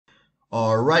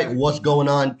All right, what's going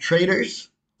on, traders?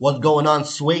 What's going on,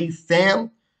 Sway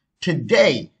fam?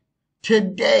 Today,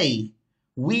 today,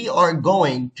 we are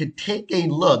going to take a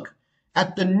look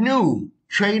at the new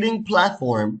trading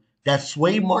platform that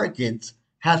Sway Markets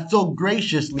has so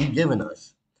graciously given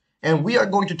us. And we are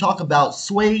going to talk about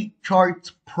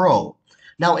Swaycharts Pro.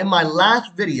 Now, in my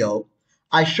last video,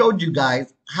 I showed you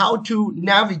guys how to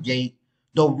navigate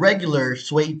the regular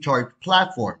Swaycharts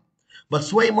platform. But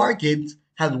Sway Markets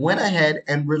has went ahead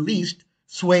and released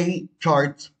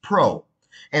Swaycharts Pro.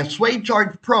 And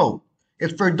Swaycharts Pro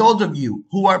is for those of you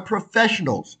who are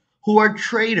professionals, who are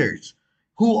traders,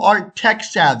 who are tech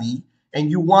savvy,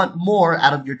 and you want more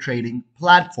out of your trading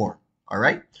platform. All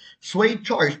right?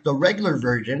 Swaycharts, the regular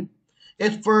version,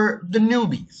 is for the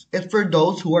newbies. It's for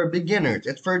those who are beginners.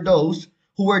 It's for those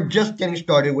who are just getting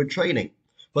started with trading.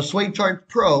 But Swaycharts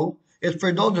Pro is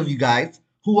for those of you guys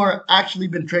who are actually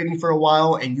been trading for a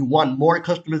while and you want more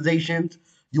customizations,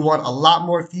 you want a lot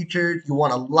more features, you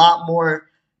want a lot more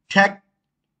tech.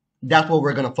 That's what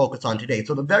we're going to focus on today.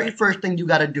 So the very first thing you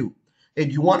got to do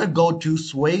is you want to go to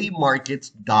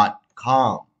swaymarkets.com.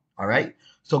 All right.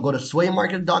 So go to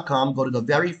swaymarkets.com, go to the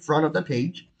very front of the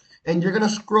page, and you're going to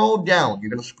scroll down. You're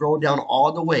going to scroll down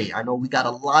all the way. I know we got a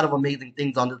lot of amazing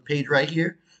things on this page right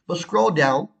here, but scroll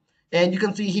down and you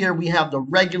can see here we have the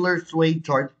regular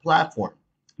Swaycharts platform.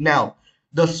 Now,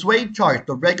 the Swaycharts,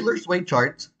 the regular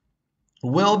Swaycharts,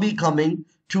 will be coming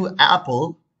to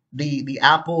Apple, the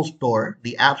Apple Store,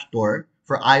 the App Store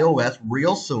for iOS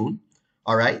real soon.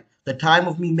 All right. The time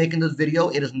of me making this video,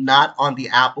 it is not on the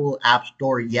Apple App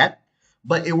Store yet,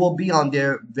 but it will be on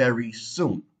there very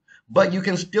soon. But you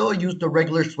can still use the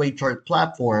regular Swaycharts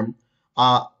platform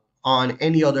on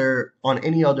any other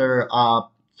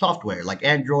software like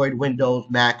Android, Windows,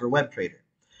 Mac, or WebTrader.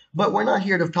 But we're not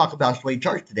here to talk about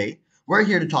Swaycharts today. We're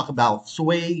here to talk about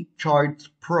Swaycharts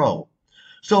Pro.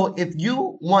 So if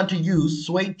you want to use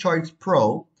Swaycharts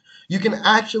Pro, you can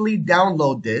actually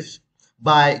download this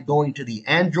by going to the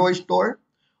Android store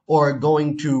or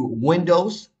going to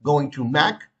Windows, going to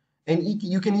Mac, and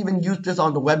you can even use this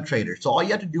on the WebTrader. So all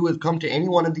you have to do is come to any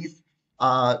one of these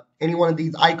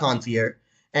icons here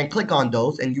and click on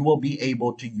those, and you will be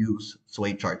able to use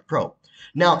Swaycharts Pro.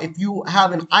 Now, if you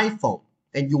have an iPhone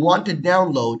and you want to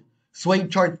download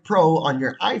Swaycharts Pro on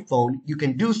your iPhone, you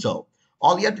can do so.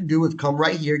 All you have to do is come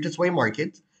right here to Sway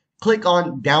Markets, click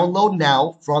on Download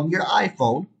Now from your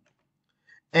iPhone,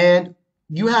 and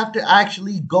you have to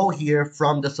actually go here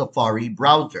from the Safari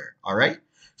browser, all right?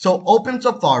 So open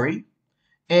Safari,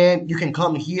 and you can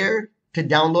come here to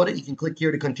download it. You can click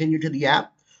here to continue to the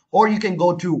app, or you can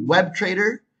go to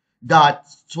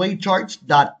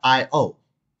webtrader.swaycharts.io,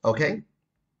 okay?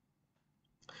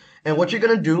 And what you're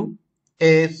going to do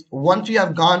is once you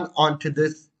have gone onto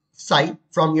this site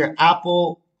from your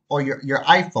Apple or your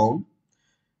iPhone,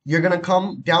 you're going to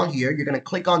come down here. You're going to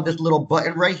click on this little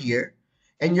button right here,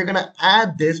 and you're going to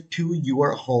add this to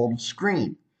your home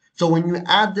screen. So when you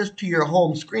add this to your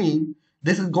home screen,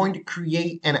 this is going to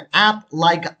create an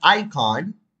app-like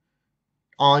icon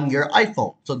on your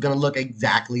iPhone. So it's going to look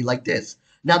exactly like this.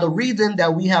 Now, the reason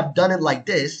that we have done it like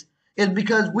this is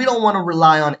because we don't want to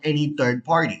rely on any third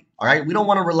party. All right, we don't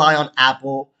want to rely on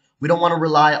Apple. We don't want to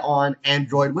rely on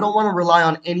Android. We don't want to rely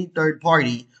on any third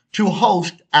party to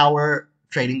host our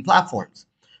trading platforms.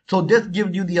 So this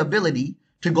gives you the ability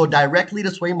to go directly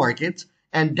to Sway Markets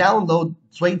and download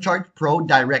Swaycharts Pro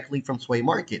directly from Sway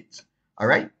Markets. All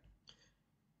right.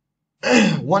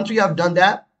 Once you have done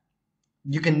that,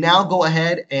 you can now go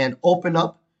ahead and open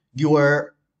up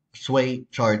your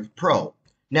Swaycharts Pro.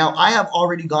 Now, I have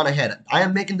already gone ahead. I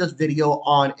am making this video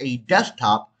on a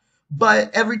desktop,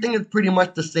 but everything is pretty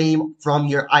much the same from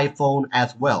your iPhone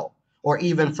as well, or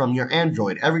even from your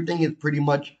Android. Everything is pretty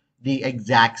much the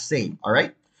exact same, all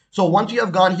right? So once you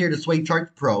have gone here to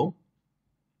Swaycharts Pro,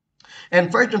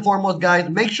 and first and foremost, guys,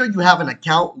 make sure you have an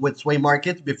account with Sway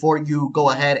Markets before you go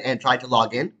ahead and try to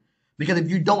log in. Because if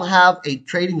you don't have a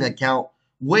trading account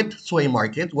with Sway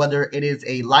Markets, whether it is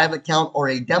a live account or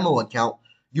a demo account,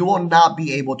 you will not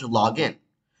be able to log in.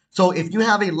 So if you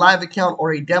have a live account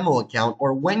or a demo account,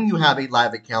 or when you have a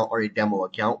live account or a demo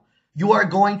account, you are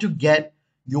going to get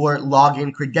your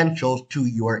login credentials to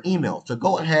your email. So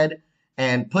go ahead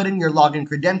and put in your login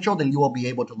credentials and you will be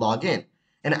able to log in.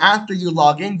 And after you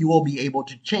log in, you will be able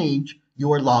to change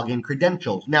your login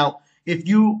credentials. Now, if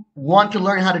you want to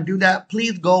learn how to do that,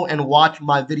 please go and watch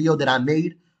my video that I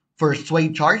made for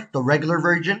Swaycharts, the regular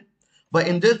version. But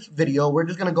in this video, we're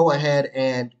just going to go ahead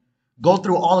and go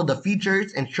through all of the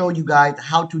features and show you guys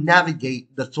how to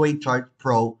navigate the Swaycharts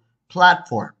Pro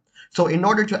platform. So in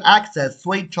order to access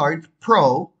Swaycharts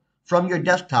Pro from your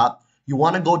desktop, you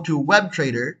want to go to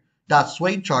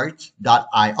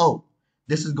webtrader.swaycharts.io.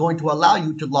 This is going to allow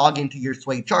you to log into your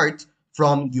Sway charts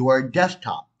from your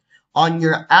desktop. On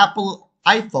your Apple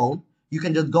iPhone, you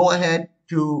can just go ahead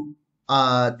to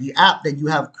the app that you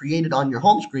have created on your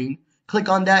home screen. Click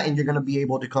on that and you're going to be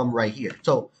able to come right here.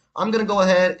 So I'm going to go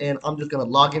ahead and I'm just going to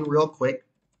log in real quick.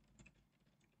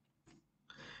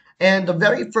 And the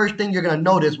very first thing you're going to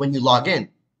notice when you log in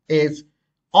is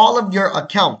all of your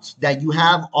accounts that you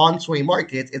have on Sway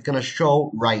Markets is going to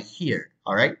show right here.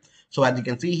 All right. So as you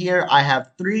can see here, I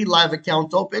have 3 live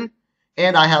accounts open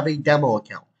and I have a demo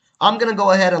account. I'm going to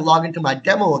go ahead and log into my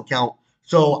demo account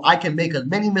so I can make as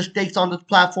many mistakes on this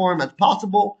platform as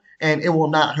possible and it will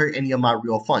not hurt any of my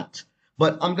real funds.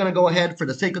 But I'm going to go ahead, for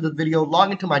the sake of this video,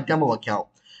 log into my demo account.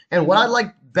 And what I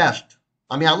like best,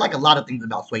 I mean, I like a lot of things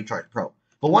about Swaycharts Pro,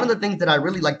 but one of the things that I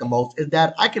really like the most is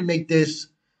that I can make this,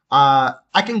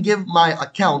 I can give my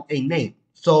account a name.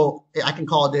 So I can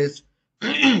call this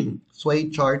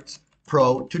Swaycharts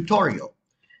Pro Tutorial.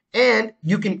 And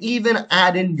you can even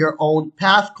add in your own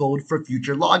passcode for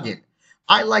future login.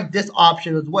 I like this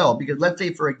option as well because let's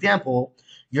say, for example,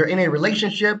 you're in a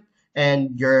relationship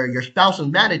and your spouse is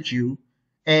mad at you.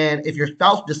 And if your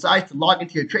spouse decides to log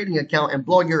into your trading account and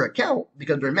blow your account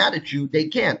because they're mad at you, they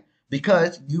can't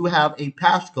because you have a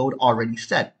passcode already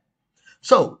set.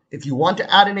 So if you want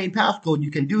to add in a passcode, you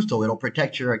can do so. It'll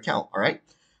protect your account. All right.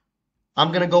 I'm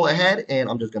going to go ahead and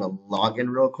I'm just going to log in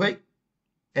real quick.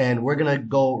 And we're going to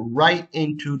go right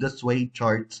into the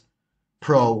Swaycharts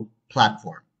Pro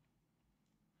platform.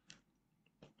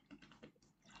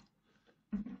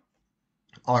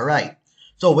 All right.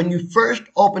 So when you first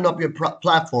open up your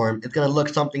platform, it's going to look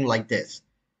something like this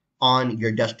on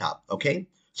your desktop. Okay.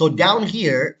 So down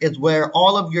here is where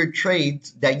all of your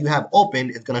trades that you have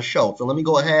opened is going to show. So let me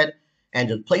go ahead and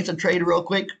just place a trade real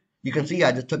quick. You can see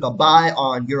I just took a buy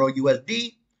on Euro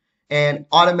USD and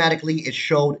automatically it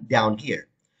showed down here.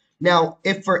 Now,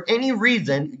 if for any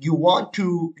reason you want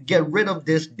to get rid of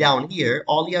this down here,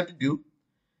 all you have to do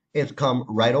is come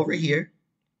right over here.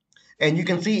 And you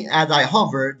can see as I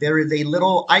hover, there is a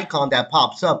little icon that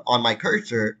pops up on my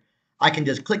cursor. I can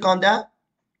just click on that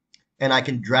and I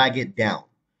can drag it down.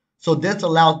 So this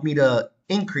allows me to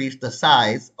increase the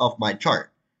size of my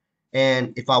chart.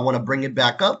 And if I want to bring it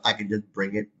back up, I can just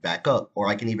bring it back up, or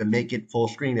I can even make it full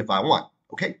screen if I want.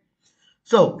 Okay.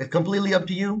 So it's completely up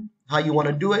to you how you want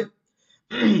to do it.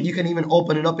 You can even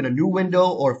open it up in a new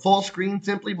window or full screen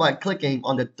simply by clicking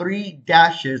on the 3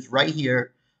 dashes right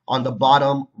here on the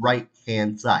bottom right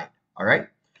hand side. All right.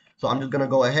 So I'm just going to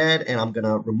go ahead and I'm going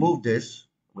to remove this.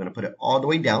 I'm going to put it all the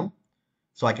way down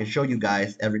so I can show you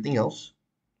guys everything else.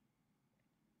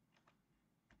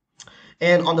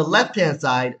 And on the left hand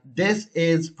side, this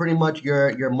is pretty much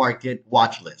your market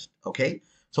watch list. Okay.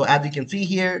 So as you can see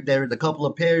here, there's a couple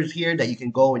of pairs here that you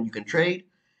can go and you can trade.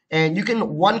 And you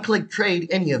can one-click trade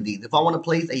any of these. If I want to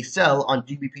place a sell on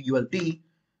GBP USD,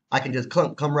 I can just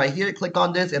come right here, click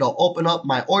on this. It'll open up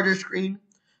my order screen.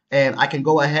 And I can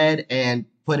go ahead and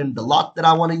put in the lot that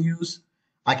I want to use.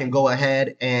 I can go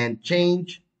ahead and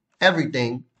change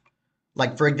everything.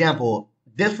 Like, for example,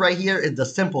 this right here is the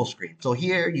simple screen. So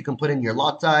here you can put in your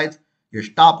lot size, your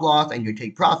stop loss, and your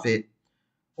take profit.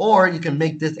 Or you can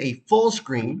make this a full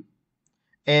screen.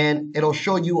 And it'll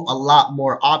show you a lot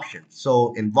more options.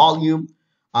 So in volume,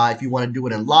 if you want to do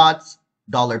it in lots,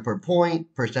 dollar per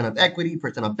point, percent of equity,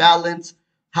 percent of balance,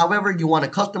 however you want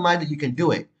to customize it, you can do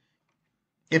it.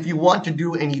 If you want to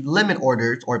do any limit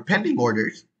orders or pending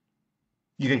orders,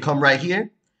 you can come right here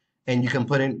and you can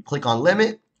click on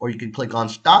limit, or you can click on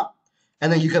stop.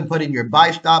 And then you can put in your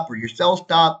buy stop or your sell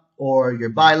stop or your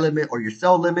buy limit or your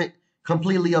sell limit,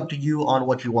 completely up to you on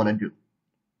what you want to do.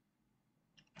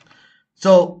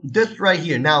 So this right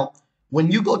here, now, when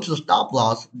you go to the stop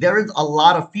loss, there is a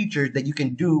lot of features that you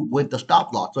can do with the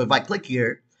stop loss. So if I click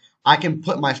here, I can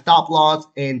put my stop loss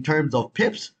in terms of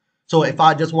pips. So if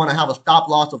I just want to have a stop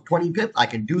loss of 20 pips, I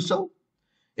can do so.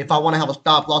 If I want to have a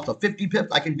stop loss of 50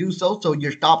 pips, I can do so. So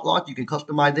your stop loss, you can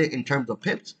customize it in terms of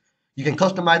pips. You can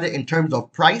customize it in terms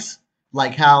of price,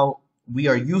 like how we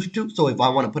are used to. So if I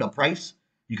want to put a price,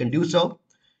 you can do so.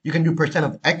 You can do percent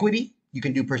of equity. You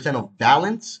can do percent of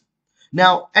balance.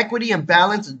 Now, equity and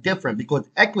balance is different because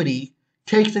equity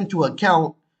takes into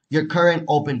account your current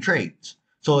open trades.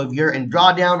 So if you're in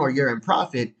drawdown or you're in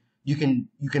profit, you can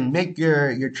make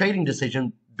your trading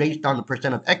decision based on the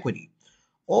percent of equity.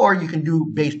 Or you can do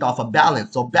based off of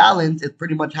balance. So balance is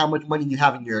pretty much how much money you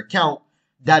have in your account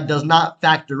that does not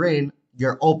factor in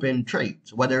your open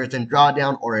trades, whether it's in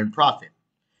drawdown or in profit.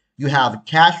 You have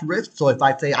cash risk. So if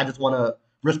I say I just want to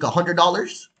risk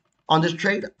 $100 on this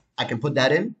trade, I can put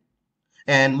that in.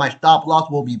 And my stop loss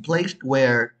will be placed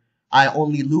where I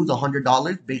only lose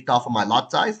 $100 based off of my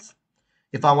lot size.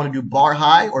 If I want to do bar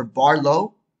high or bar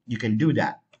low, you can do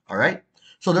that. All right.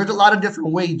 So there's a lot of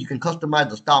different ways you can customize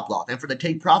the stop loss. And for the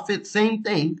take profit, same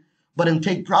thing. But in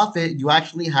take profit, you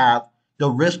actually have the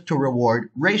risk to reward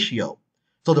ratio.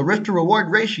 So the risk to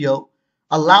reward ratio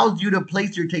allows you to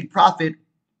place your take profit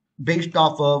based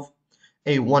off of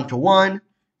a 1-to-1,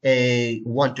 a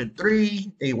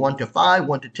 1-to-3, a 1-to-5,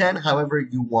 1-to-10, however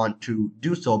you want to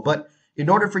do so. But in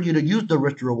order for you to use the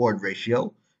risk to reward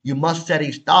ratio, you must set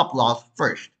a stop loss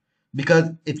first. Because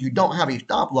if you don't have a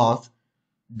stop loss,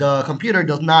 the computer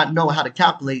does not know how to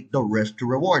calculate the risk to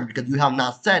reward because you have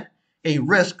not set a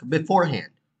risk beforehand.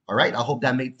 All right, I hope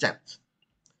that made sense.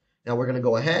 Now we're going to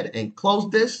go ahead and close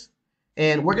this.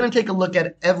 And we're going to take a look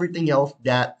at everything else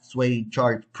that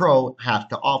Swaycharts Pro has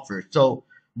to offer. So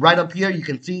right up here, you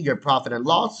can see your profit and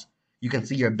loss. You can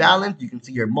see your balance. You can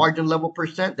see your margin level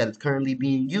percent that is currently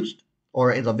being used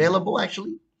or is available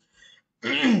actually.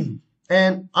 And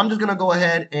I'm just going to go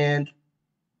ahead and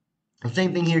the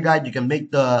same thing here, guys. You can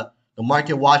make the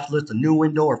market watch list a new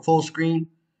window or full screen.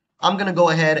 I'm going to go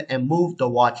ahead and move the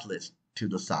watch list to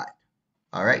the side.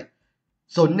 All right.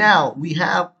 So now we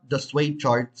have the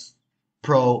Swaycharts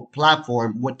Pro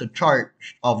platform with the chart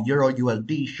of Euro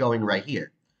USD showing right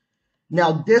here.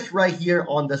 Now this right here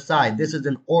on the side, this is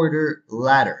an order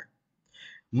ladder.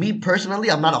 Me personally,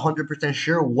 I'm not 100%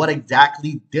 sure what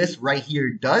exactly this right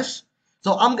here does.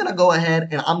 So I'm going to go ahead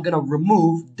and I'm going to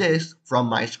remove this from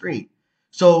my screen.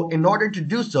 So in order to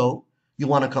do so, you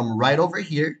want to come right over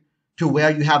here to where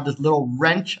you have this little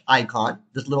wrench icon,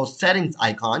 this little settings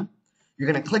icon.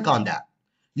 You're going to click on that.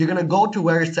 You're going to go to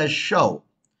where it says show.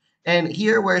 And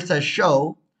here where it says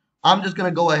show, I'm just going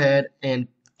to go ahead and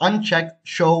uncheck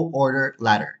show order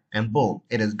ladder. And boom,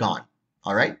 it is gone.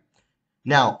 All right.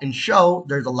 Now in show,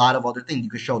 there's a lot of other things. You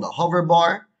could show the hover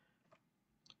bar.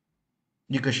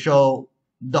 You could show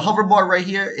the hover bar right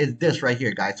here is this right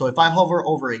here, guys. So if I hover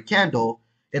over a candle,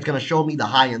 it's going to show me the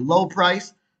high and low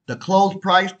price, the close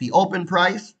price, the open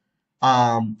price,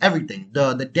 everything,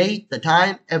 the date, the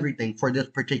time, everything for this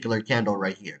particular candle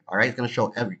right here. All right. It's going to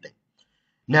show everything.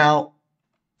 Now,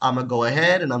 I'm going to go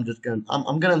ahead and I'm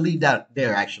going to leave that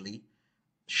there actually.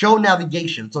 Show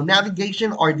navigation. So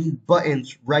navigation are these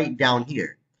buttons right down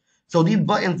here. So these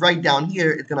buttons right down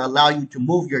here is going to allow you to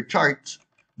move your charts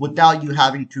without you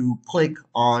having to click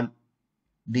on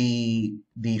the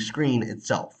screen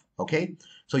itself. Okay.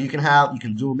 So you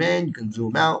can zoom in, you can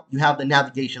zoom out. You have the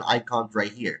navigation icons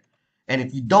right here. And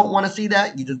if you don't want to see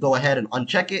that, you just go ahead and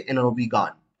uncheck it and it'll be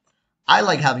gone. I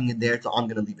like having it there, so I'm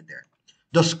going to leave it there.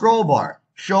 The scroll bar,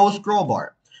 show scroll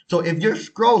bar. So if you're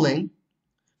scrolling,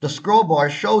 the scroll bar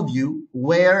shows you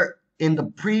where in the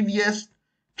previous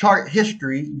chart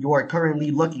history you are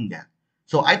currently looking at.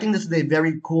 So I think this is a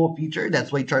very cool feature that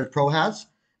Swaycharts Pro has.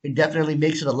 It definitely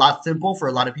makes it a lot simple for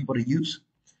a lot of people to use.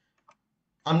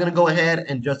 I'm going to go ahead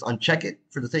and just uncheck it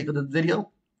for the sake of this video.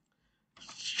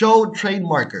 Show trade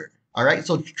marker. All right,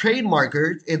 so trade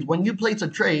markers is when you place a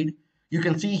trade, you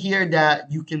can see here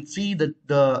that you can see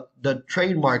the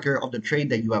trade marker of the trade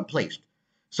that you have placed.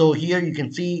 So here you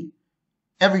can see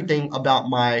everything about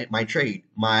my trade,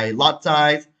 my lot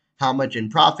size, how much in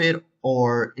profit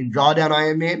or in drawdown I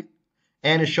am in,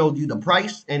 and it shows you the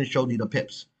price and it shows you the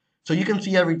pips. So you can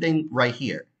see everything right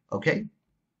here, okay?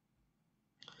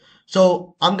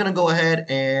 So I'm going to go ahead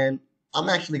and I'm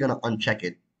actually going to uncheck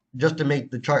it just to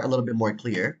make the chart a little bit more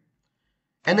clear.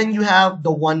 And then you have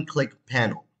the one-click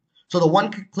panel. So the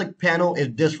one-click panel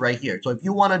is this right here. So if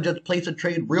you want to just place a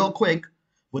trade real quick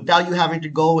without you having to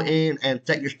go in and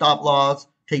set your stop loss,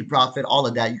 take profit, all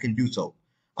of that, you can do so.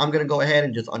 I'm going to go ahead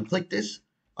and just unclick this.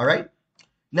 All right.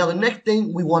 Now the next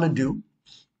thing we want to do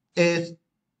is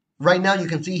right now you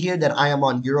can see here that I am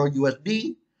on Euro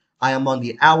USD. I am on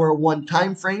the hour 1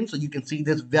 time frame. So you can see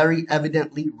this very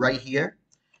evidently right here.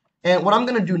 And what I'm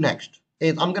going to do next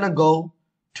is I'm going to go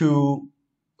to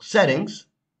settings.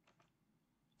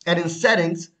 And in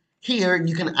settings, here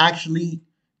you can actually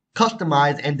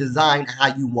customize and design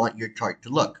how you want your chart to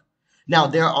look. Now,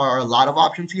 there are a lot of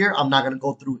options here. I'm not going to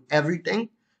go through everything.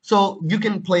 So you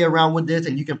can play around with this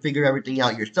and you can figure everything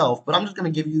out yourself. But I'm just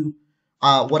going to give you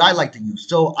what I like to use.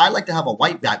 So I like to have a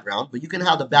white background, but you can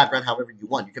have the background however you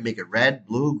want. You can make it red,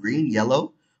 blue, green,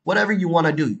 yellow, whatever you want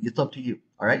to do. It's up to you.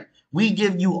 All right. We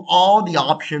give you all the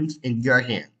options in your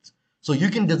hands. So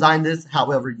you can design this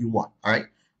however you want. All right.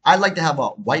 I like to have a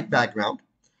white background.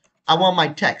 I want my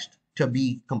text to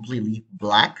be completely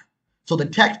black. So the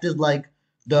text is like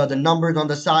the numbers on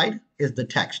the side is the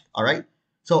text. All right.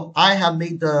 So I have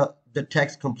made the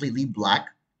text completely black.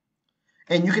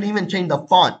 And you can even change the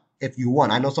font if you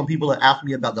want. I know some people have asked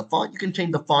me about the font. You can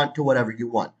change the font to whatever you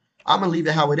want. I'm going to leave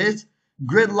it how it is.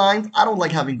 Grid lines, I don't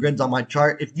like having grids on my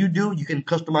chart. If you do, you can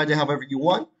customize it however you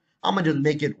want. I'm going to just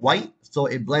make it white so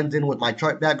it blends in with my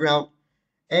chart background.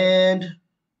 And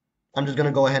I'm just going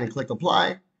to go ahead and click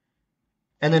apply.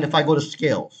 And then if I go to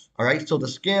scales, all right, so the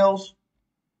scales,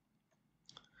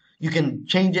 you can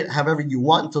change it however you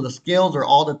want. So the scales are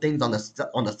all the things on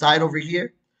the side over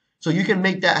here. So you can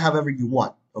make that however you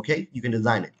want, okay? You can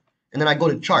design it. And then I go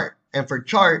to chart. And for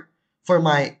chart, for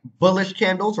my bullish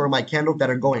candles or my candles that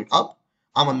are going up,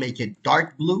 I'm going to make it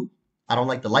dark blue. I don't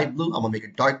like the light blue. I'm going to make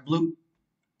it dark blue.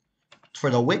 For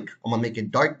the wick, I'm going to make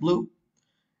it dark blue.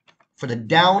 For the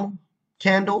down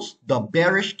candles, the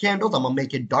bearish candles, I'm going to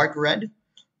make it dark red.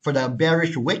 For the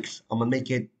bearish wicks, I'm going to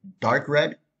make it dark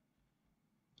red.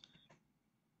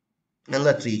 And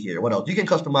let's see here. What else? You can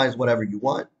customize whatever you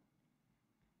want.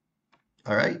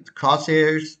 All right.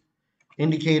 Crosshairs,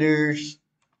 indicators,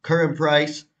 current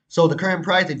price. So the current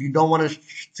price, if you don't want to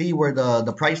see where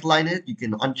the price line is, you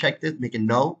can uncheck this, make it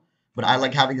no. But I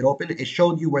like having it open. It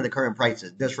showed you where the current price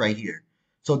is, this right here.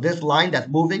 So this line that's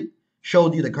moving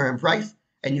showed you the current price.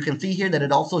 And you can see here that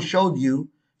it also showed you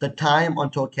the time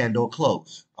until candle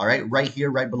close. All right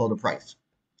here, right below the price.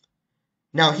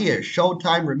 Now here, show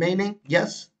time remaining,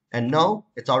 yes and no,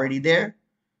 it's already there.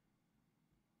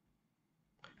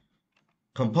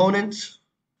 Components,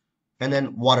 and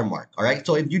then watermark. All right,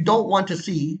 so if you don't want to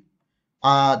see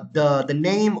the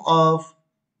name of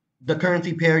the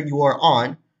currency pair you are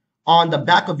on the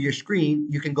back of your screen,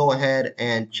 you can go ahead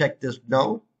and check this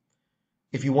no.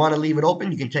 If you want to leave it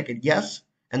open, you can check it yes,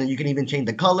 and then you can even change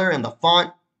the color and the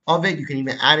font of it. You can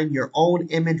even add in your own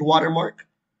image watermark.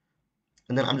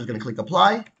 And then I'm just going to click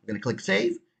apply. I'm going to click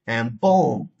save, and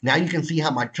boom. Now you can see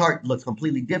how my chart looks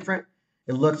completely different.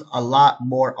 It looks a lot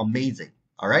more amazing.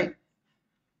 All right.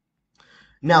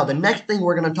 Now, the next thing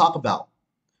we're going to talk about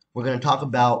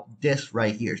this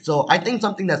right here. So I think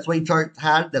something that Swaycharts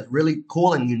has that's really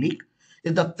cool and unique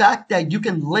is the fact that you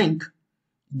can link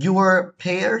your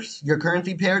pairs, your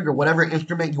currency pairs, or whatever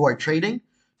instrument you are trading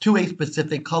to a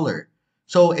specific color.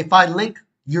 So if I link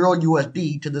Euro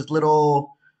USD to this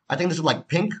little, I think this is like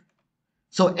pink.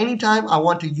 So anytime I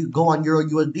want to go on Euro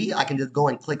USD, I can just go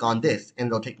and click on this and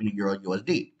it'll take me to Euro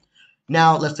USD.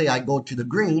 Now, let's say I go to the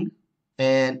green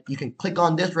and you can click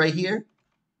on this right here.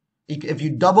 If you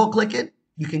double click it,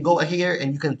 you can go here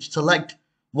and you can select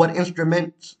what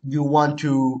instruments you want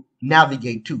to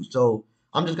navigate to. So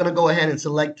I'm just going to go ahead and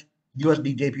select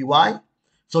USD JPY.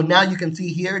 So now you can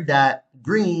see here that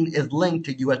green is linked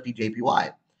to USD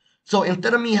JPY. So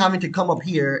instead of me having to come up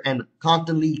here and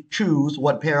constantly choose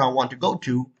what pair I want to go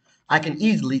to, I can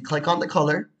easily click on the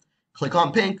color, click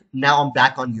on pink. Now I'm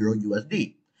back on Euro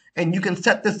USD. And you can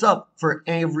set this up for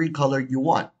every color you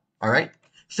want. All right.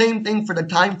 Same thing for the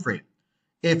time frame.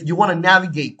 If you want to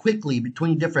navigate quickly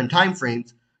between different time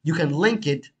frames, you can link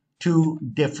it to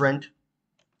different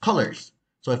colors.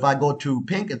 So if I go to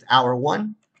pink, it's hour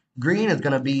 1. Green is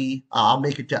going to be, I'll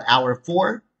make it to hour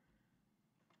 4.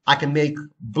 I can make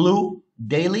blue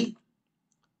daily.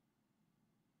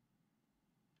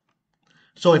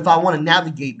 So if I want to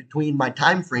navigate between my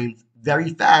time frames very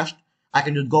fast, I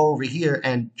can just go over here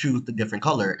and choose the different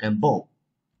color and boom,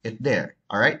 it's there.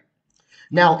 All right.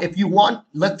 Now, if you want,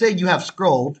 let's say you have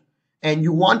scrolled and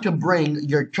you want to bring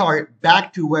your chart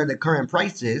back to where the current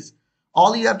price is,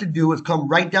 all you have to do is come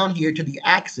right down here to the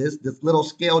axis, this little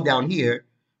scale down here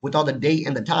with all the date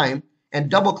and the time, and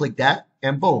double click that,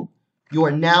 and boom, you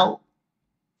are now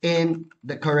in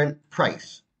the current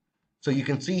price. So you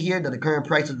can see here that the current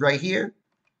price is right here,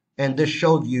 and this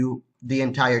shows you the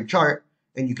entire chart,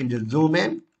 and you can just zoom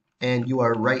in, and you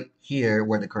are right here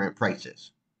where the current price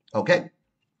is. Okay?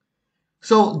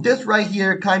 So this right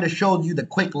here kind of shows you the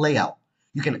quick layout.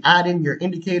 You can add in your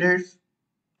indicators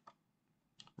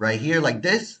right here like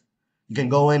this. You can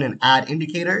go in and add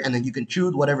indicator, and then you can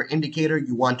choose whatever indicator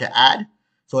you want to add.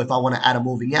 So if I want to add a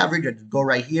moving average, I just go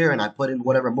right here and I put in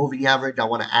whatever moving average I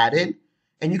want to add in.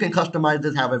 And you can customize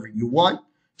this however you want.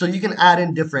 So you can add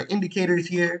in different indicators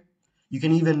here. You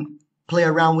can even play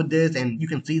around with this and you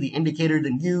can see the indicators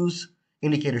in use,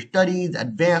 indicator studies,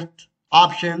 advanced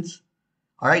options.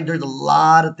 All right, there's a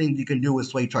lot of things you can do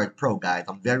with Swaycharts Pro, guys.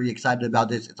 I'm very excited about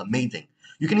this. It's amazing.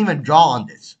 You can even draw on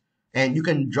this, and you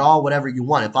can draw whatever you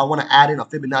want. If I want to add in a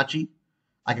Fibonacci,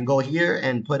 I can go here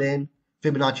and put in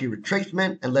Fibonacci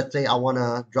retracement, and let's say I want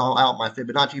to draw out my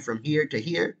Fibonacci from here to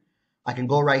here. I can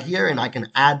go right here and I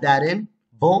can add that in.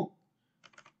 Boom.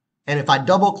 And if I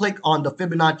double click on the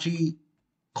Fibonacci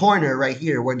corner right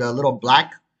here where the little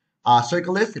black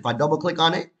circle is, if I double click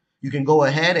on it, you can go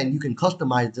ahead and you can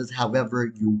customize this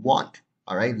however you want.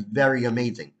 All right, it's very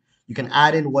amazing. You can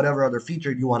add in whatever other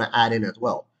feature you want to add in as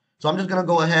well. So I'm just gonna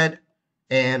go ahead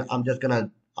and I'm just gonna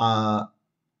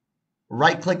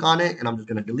right click on it and I'm just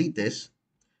gonna delete this.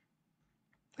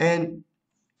 And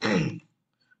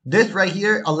this right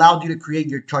here allows you to create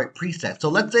your chart preset. So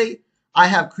let's say I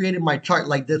have created my chart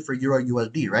like this for Euro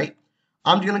USD, right?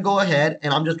 I'm just gonna go ahead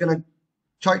and I'm just gonna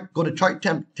go to chart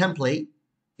template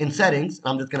in settings, and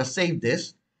I'm just gonna save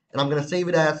this, and I'm gonna save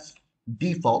it as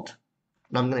default,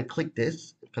 and I'm gonna click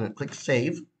this, I'm gonna click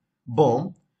save,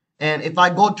 boom. And if I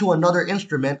go to another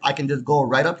instrument, I can just go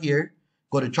right up here,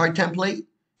 go to chart template,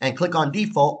 and click on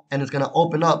default, and it's gonna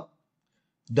open up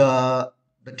the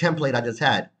template I just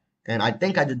had. And I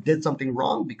think I just did something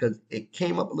wrong because it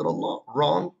came up a little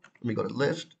wrong. Let me go to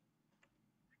list.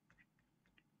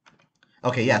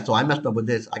 Okay, yeah, so I messed up with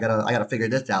this. I gotta figure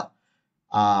this out.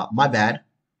 My bad.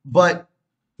 But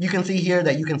you can see here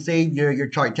that you can save your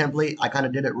chart template. I kind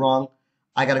of did it wrong.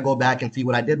 I gotta go back and see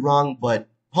what I did wrong, but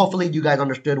hopefully you guys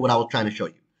understood what I was trying to show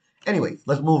you. Anyways,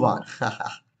 let's move on. All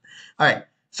right,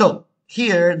 so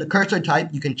here, the cursor type,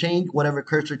 you can change whatever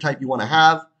cursor type you want to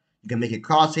have. You can make it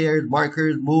crosshairs,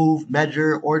 markers, move,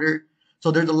 measure, order.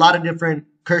 So there's a lot of different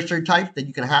cursor types that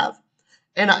you can have.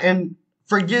 And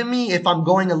forgive me if I'm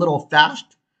going a little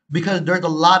fast because there's a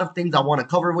lot of things I want to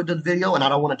cover with this video and I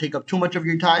don't want to take up too much of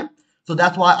your time. So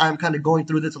that's why I'm kind of going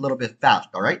through this a little bit fast,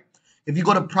 all right? If you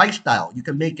go to price style, you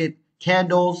can make it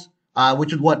candles,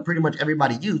 which is what pretty much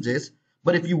everybody uses.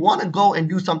 But if you want to go and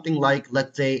do something like,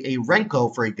 let's say, a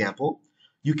Renko, for example,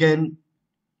 you can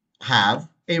have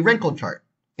a Renko chart.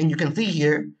 And you can see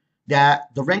here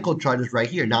that the Renko chart is right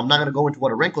here. Now, I'm not going to go into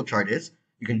what a Renko chart is.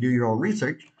 You can do your own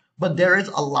research. But there is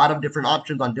a lot of different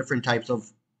options on different types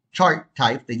of chart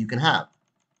types that you can have.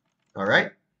 All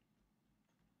right.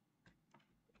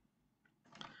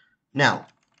 Now,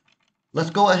 let's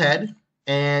go ahead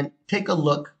and take a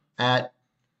look at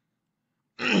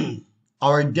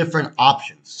our different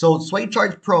options. So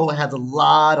Swaycharts Pro has a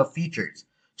lot of features.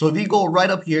 So if you go right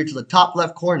up here to the top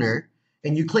left corner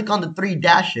and you click on the 3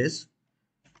 dashes,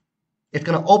 it's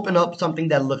going to open up something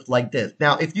that looks like this.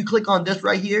 Now, if you click on this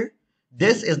right here,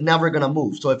 this is never going to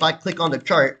move. So if I click on the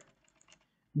chart,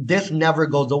 this never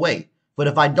goes away. But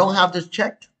if I don't have this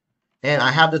checked and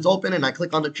I have this open and I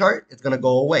click on the chart, it's going to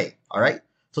go away. All right.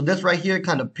 So this right here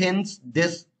kind of pins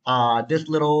this, this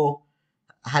little,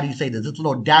 how do you say this? This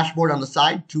little dashboard on the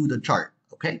side to the chart.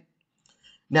 Okay.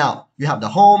 Now you have the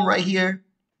home right here.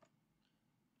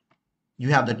 You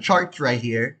have the charts right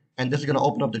here. And this is going to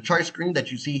open up the chart screen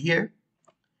that you see here.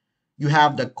 You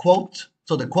have the quotes.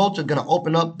 So the quotes are going to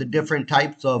open up the different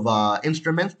types of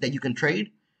instruments that you can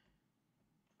trade.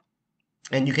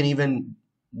 And you can even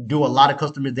do a lot of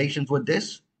customizations with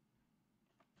this.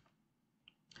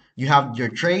 You have your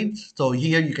trades. So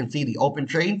here you can see the open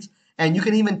trades. And you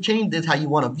can even change this how you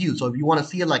want to view. So if you want to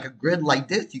see it like a grid like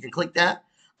this, you can click that.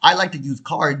 I like to use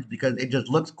cards because it just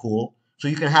looks cool. So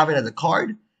you can have it as a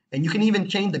card. And you can even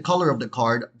change the color of the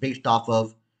card based off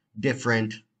of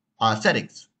different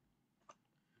settings.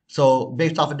 So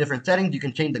based off of different settings, you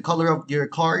can change the color of your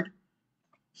card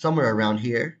somewhere around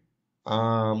here.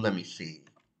 Let me see.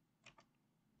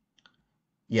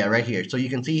 Yeah, right here. So you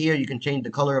can see here, you can change the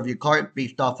color of your card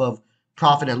based off of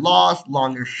profit and loss,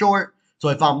 long or short. So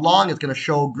if I'm long, it's going to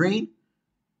show green.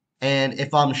 And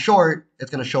if I'm short, it's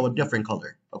going to show a different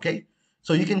color. Okay.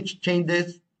 So you can change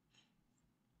this.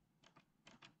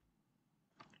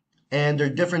 And there are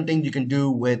different things you can do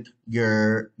with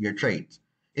your trades.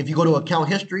 If you go to account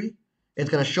history, it's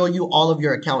going to show you all of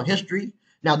your account history.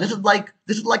 Now, this is like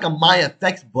a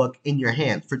MyFX book in your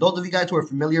hands. For those of you guys who are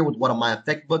familiar with what a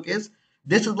MyFX book is,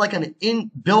 this is like an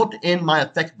built-in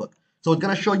MyFX book. So it's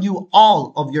going to show you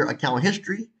all of your account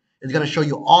history. It's going to show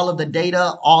you all of the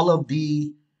data, all of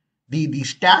the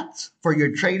stats for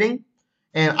your trading.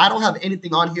 And I don't have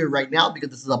anything on here right now because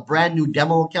this is a brand new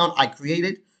demo account I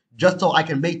created just so I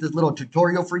can make this little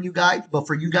tutorial for you guys. But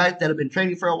for you guys that have been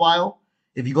trading for a while,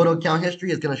 if you go to account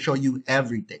history, it's going to show you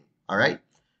everything. All right.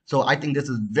 So I think this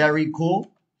is very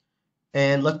cool.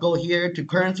 And let's go here to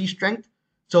currency strength.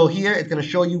 So here it's going to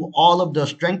show you all of the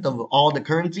strength of all the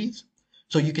currencies.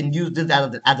 So you can use this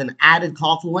as an added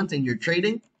confluence in your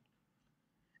trading.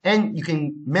 And you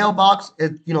can mailbox,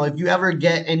 if you ever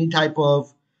get any type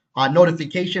of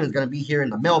notification, it's going to be here in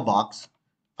the mailbox.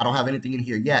 I don't have anything in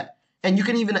here yet. And you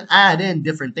can even add in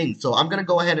different things. So I'm going to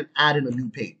go ahead and add in a new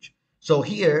page. So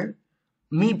here,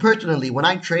 me personally, when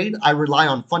I trade, I rely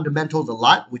on fundamentals a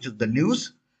lot, which is the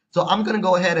news. So I'm going to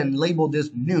go ahead and label this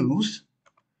news.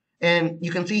 And you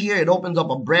can see here, it opens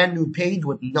up a brand new page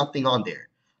with nothing on there.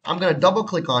 I'm going to double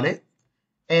click on it.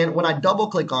 And when I double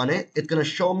click on it, it's going to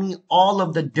show me all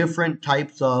of the different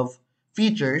types of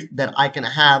features that I can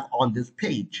have on this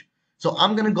page. So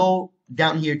I'm going to go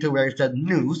down here to where it says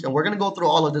news, and we're going to go through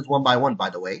all of this one by one, by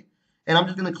the way. And I'm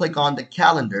just going to click on the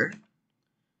calendar.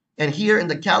 And here in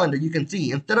the calendar, you can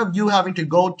see, instead of you having to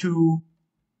go to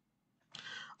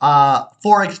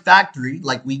Forex Factory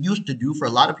like we used to do for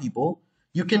a lot of people,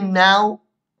 you can now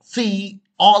see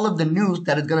all of the news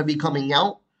that is going to be coming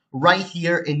out right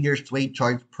here in your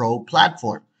Swaycharts Pro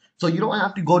platform. So you don't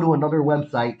have to go to another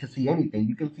website to see anything.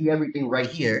 You can see everything right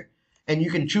here, and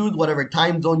you can choose whatever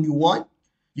time zone you want.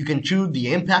 You can choose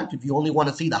the impact. If you only want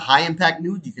to see the high impact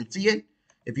news, you can see it.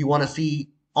 If you want to see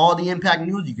all the impact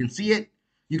news, you can see it.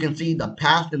 You can see the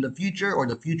past and the future, or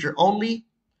the future only.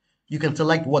 You can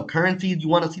select what currencies you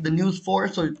want to see the news for.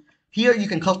 So here you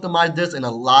can customize this in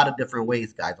a lot of different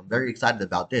ways, guys. I'm very excited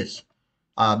about this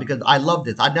because I love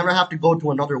this. I never have to go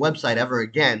to another website ever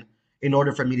again in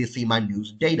order for me to see my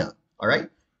news data. All right.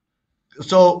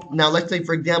 So now let's say,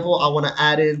 for example, I want to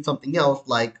add in something else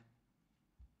like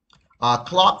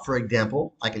clock, for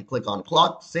example. I can click on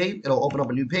clock, save. It'll open up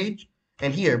a new page.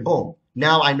 And here, boom.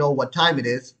 Now I know what time it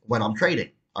is when I'm trading.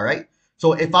 All right.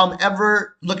 So if I'm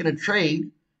ever looking to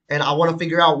trade and I want to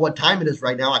figure out what time it is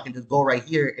right now, I can just go right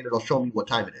here and it'll show me what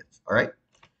time it is. All right.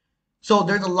 So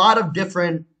there's a lot of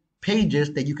different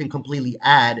pages that you can completely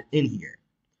add in here.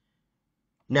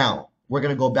 Now we're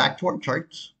going to go back to our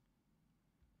charts.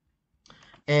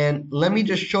 And let me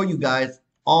just show you guys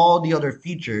all the other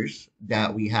features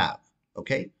that we have.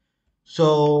 Okay.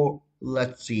 So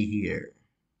let's see here.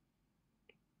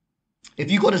 If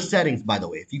you go to settings, by the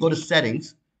way, if you go to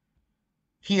settings,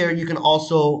 here you can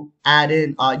also add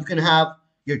in, you can have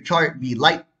your chart be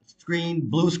light screen,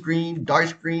 blue screen, dark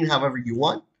screen, however you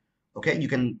want. Okay, you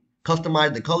can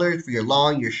customize the colors for your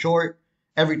long, your short,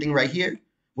 everything right here.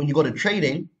 When you go to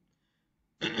trading,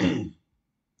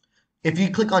 if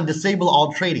you click on disable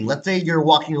all trading, let's say you're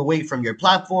walking away from your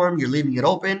platform, you're leaving it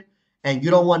open, and you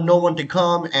don't want no one to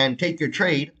come and take your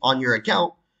trade on your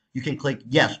account, you can click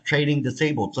yes, trading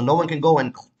disabled. So no one can go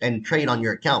and trade on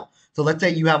your account. So let's say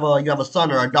you have a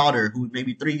son or a daughter who's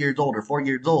maybe 3 years old or 4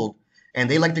 years old, and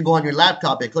they like to go on your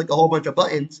laptop and click a whole bunch of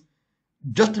buttons.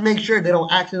 Just to make sure they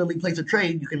don't accidentally place a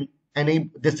trade, you can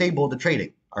disable the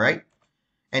trading. All right.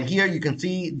 And here you can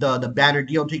see the banner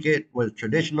deal ticket with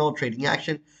traditional trading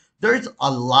action. There's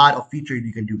a lot of features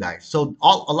you can do, guys. So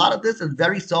a lot of this is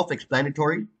very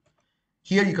self-explanatory.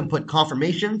 Here you can put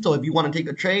confirmation. So if you want to take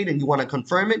a trade and you want to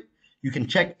confirm it, you can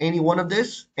check any one of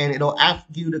this and it'll ask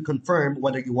you to confirm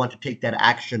whether you want to take that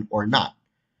action or not.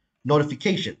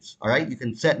 Notifications. All right. You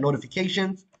can set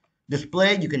notifications.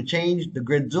 Display. You can change the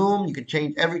grid zoom. You can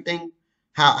change everything,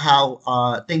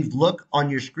 how things look on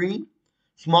your screen.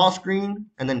 Small screen,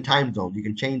 and then time zone. You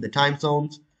can change the time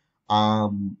zones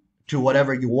to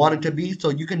whatever you want it to be. So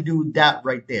you can do that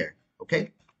right there.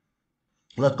 Okay.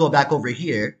 Let's go back over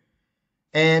here.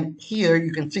 And here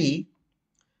you can see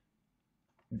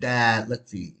that,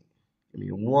 let's see, give me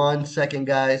 1 second,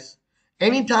 guys.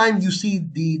 Anytime you see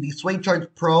the Swaycharts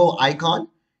Pro icon,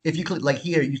 if you click like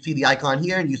here, you see the icon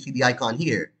here and you see the icon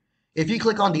here. If you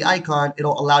click on the icon,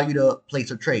 it'll allow you to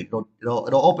place a trade. It'll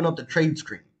open up the trade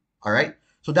screen. All right.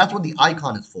 So that's what the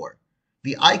icon is for.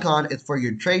 The icon is for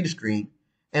your trade screen.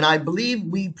 And I believe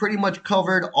we pretty much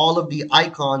covered all of the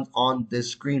icons on this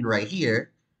screen right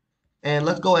here. And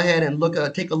let's go ahead and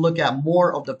take a look at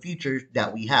more of the features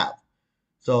that we have.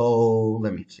 So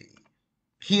let me see.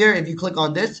 Here, if you click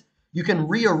on this, you can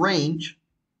rearrange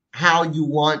how you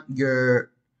want your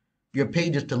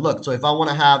pages to look. So if I want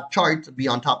to have charts be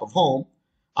on top of home,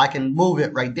 I can move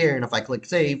it right there. And if I click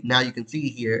save, now you can see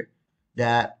here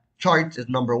that charts is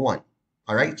number 1.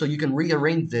 All right. So you can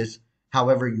rearrange this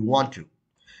however you want to.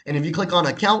 And if you click on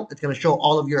account, it's going to show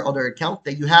all of your other accounts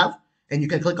that you have. And you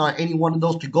can click on any one of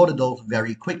those to go to those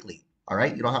very quickly. All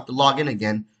right. You don't have to log in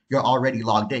again. You're already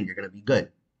logged in. You're going to be good.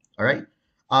 All right.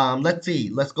 Let's see.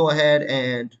 Let's go ahead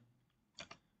and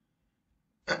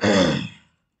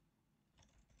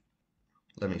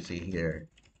let me see here.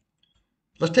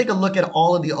 Let's take a look at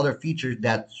all of the other features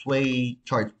that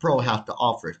Swaycharts Pro has to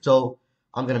offer. So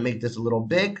I'm going to make this a little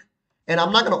big. And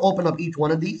I'm not going to open up each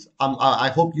one of these.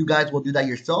 I hope you guys will do that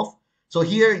yourself. So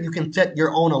here you can set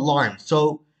your own alarm.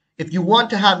 So if you want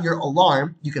to have your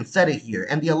alarm, you can set it here.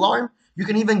 And the alarm, you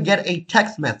can even get a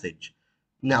text message.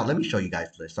 Now, let me show you guys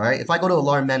this, all right? If I go to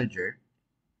Alarm Manager,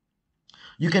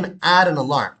 you can add an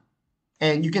alarm.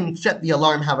 And you can set the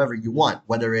alarm however you want,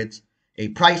 whether it's a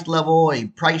price level, a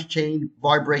price change,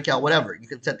 bar breakout, whatever. You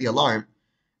can set the alarm.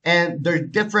 And there's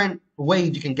different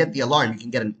ways you can get the alarm. You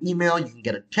can get an email, you can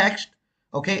get a text,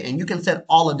 okay? And you can set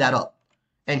all of that up.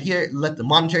 And here, let the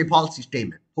monetary policy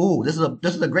statement. Ooh, this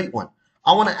is a great one.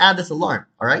 I want to add this alarm,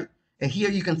 all right? And here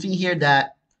you can see here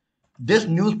that this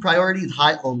news priority is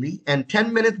high only, and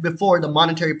 10 minutes before the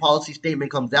monetary policy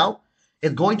statement comes out,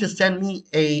 it's going to send me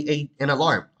an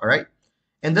alarm, all right?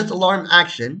 And this alarm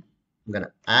action, I'm going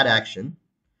to add action.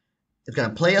 It's going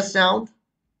to play a sound,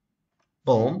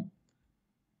 boom.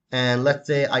 And let's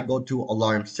say I go to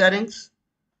alarm settings,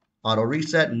 auto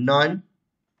reset, none,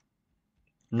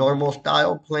 normal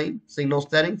style, plain, signal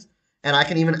settings. And I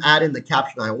can even add in the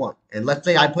caption I want. And let's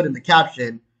say I put in the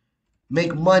caption,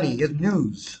 make money is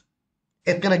news.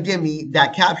 It's going to give me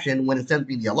that caption when it sends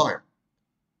me the alarm.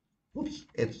 Oops,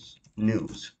 it's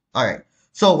news. All right.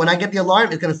 So when I get the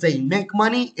alarm, it's going to say make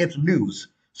money, it's news.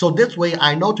 So this way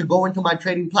I know to go into my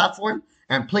trading platform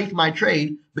and place my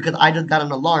trade because I just got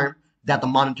an alarm that the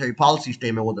monetary policy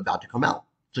statement was about to come out.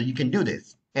 So you can do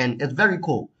this. And it's very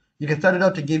cool. You can set it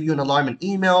up to give you an alarm in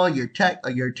email, your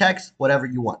text, whatever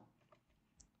you want.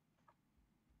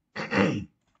 Let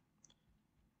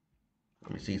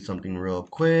me see something real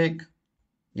quick.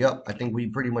 Yep, I think we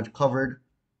pretty much covered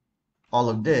all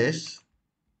of this.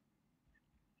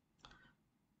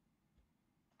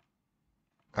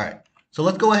 All right, so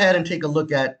let's go ahead and take a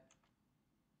look at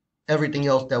everything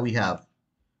else that we have.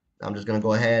 I'm just going to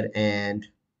go ahead and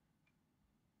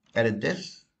edit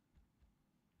this.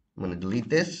 I'm going to delete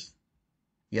this.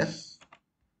 Yes.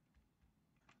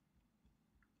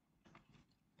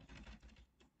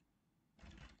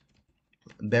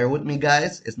 Bear with me,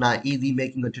 guys. It's not easy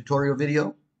making a tutorial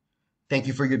video. Thank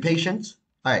you for your patience.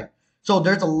 All right. So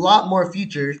there's a lot more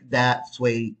features that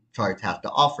Swaycharts has to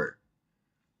offer.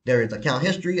 There is account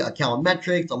history, account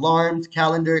metrics, alarms,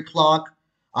 calendar, clock,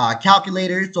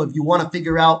 calculators. So if you want to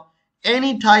figure out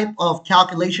any type of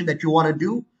calculation that you want to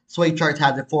do, Swaycharts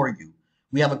has it for you.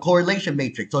 We have a correlation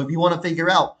matrix. So if you want to figure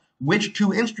out which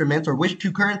two instruments or which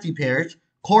two currency pairs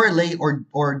correlate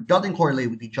or doesn't correlate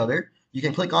with each other, you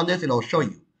can click on this and it'll show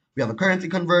you. We have a currency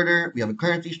converter, we have a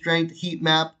currency strength, heat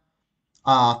map,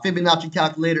 Fibonacci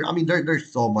calculator. I mean,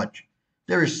 there's so much.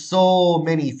 There is so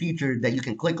many features that you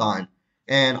can click on.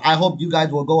 And I hope you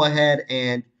guys will go ahead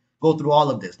and go through all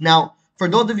of this. Now, for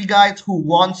those of you guys who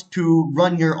wants to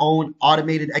run your own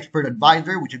automated expert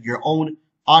advisor, which is your own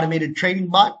automated trading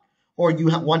bot, or you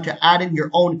want to add in your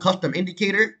own custom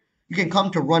indicator, you can come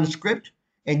to run script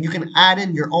and you can add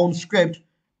in your own script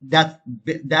that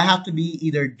has to be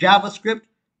either JavaScript,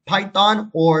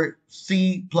 Python, or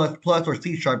C++ or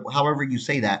C#, however you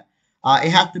say that.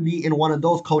 It has to be in one of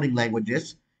those coding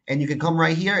languages. And you can come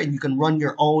right here and you can run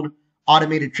your own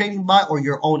automated trading bot or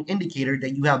your own indicator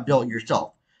that you have built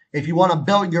yourself. If you want to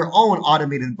build your own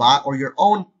automated bot or your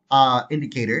own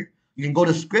indicator, you can go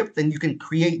to script and you can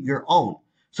create your own.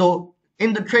 So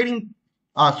in the trading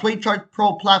Swaycharts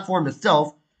Pro platform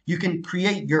itself, you can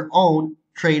create your own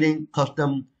trading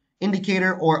custom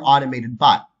indicator or automated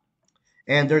bot.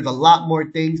 And there's a lot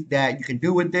more things that you can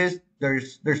do with this.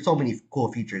 There's so many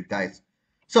cool features, guys.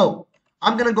 So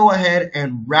I'm going to go ahead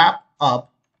and wrap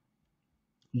up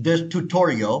this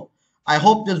tutorial. I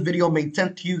hope this video made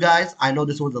sense to you guys. I know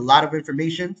this was a lot of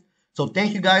information. So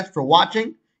thank you guys for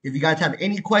watching. If you guys have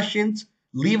any questions,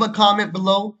 leave a comment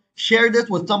below. Share this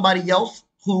with somebody else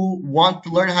who wants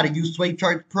to learn how to use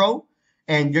Swaycharts Pro.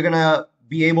 And you're going to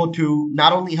be able to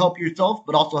not only help yourself,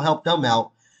 but also help them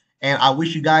out. And I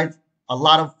wish you guys a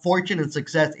lot of fortune and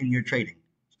success in your trading.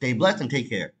 Stay blessed and take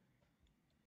care.